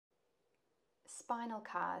spinal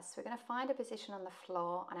CARs. So we're going to find a position on the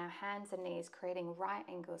floor on our hands and knees, creating right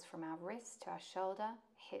angles from our wrist to our shoulder,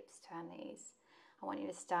 hips to our knees. I want you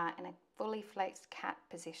to start in a fully flexed cat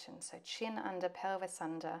position, so chin under, pelvis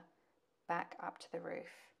under, back up to the roof.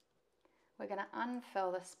 We're going to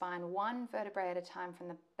unfurl the spine one vertebrae at a time from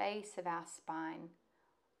the base of our spine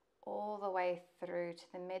all the way through to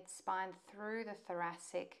the mid-spine, through the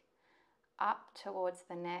thoracic, up towards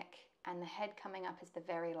the neck, and the head coming up is the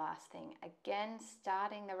very last thing. Again,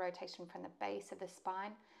 starting the rotation from the base of the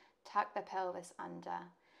spine, tuck the pelvis under.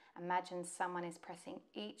 Imagine someone is pressing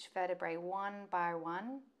each vertebrae one by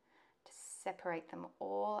one to separate them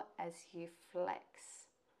all as you flex.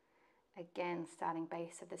 Again, starting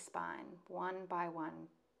base of the spine, one by one,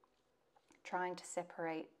 trying to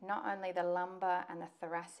separate not only the lumbar and the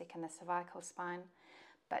thoracic and the cervical spine,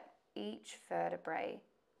 but each vertebrae,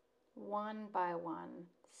 one by one,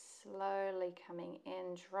 slowly coming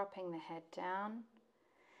in, dropping the head down,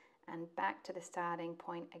 and back to the starting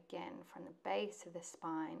point again from the base of the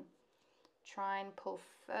spine. Try and pull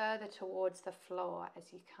further towards the floor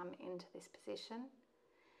as you come into this position,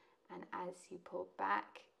 and as you pull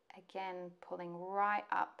back, again pulling right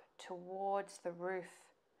up towards the roof,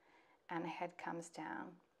 and the head comes down.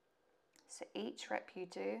 So each rep you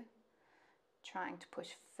do, trying to push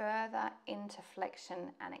further into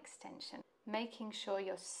flexion and extension, making sure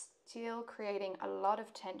you're still creating a lot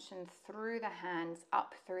of tension through the hands,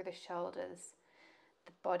 up through the shoulders.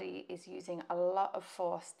 The body is using a lot of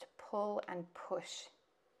force to pull and push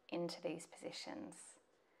into these positions,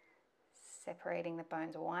 separating the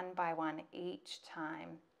bones one by one each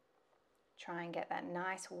time. Try and get that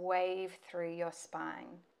nice wave through your spine.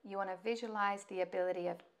 You want to visualize the ability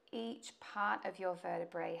of each part of your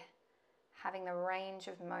vertebrae having the range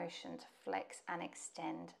of motion to flex and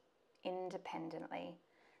extend independently.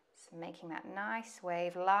 So making that nice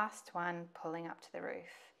wave, last one, pulling up to the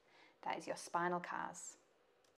roof. That is your spinal CARs.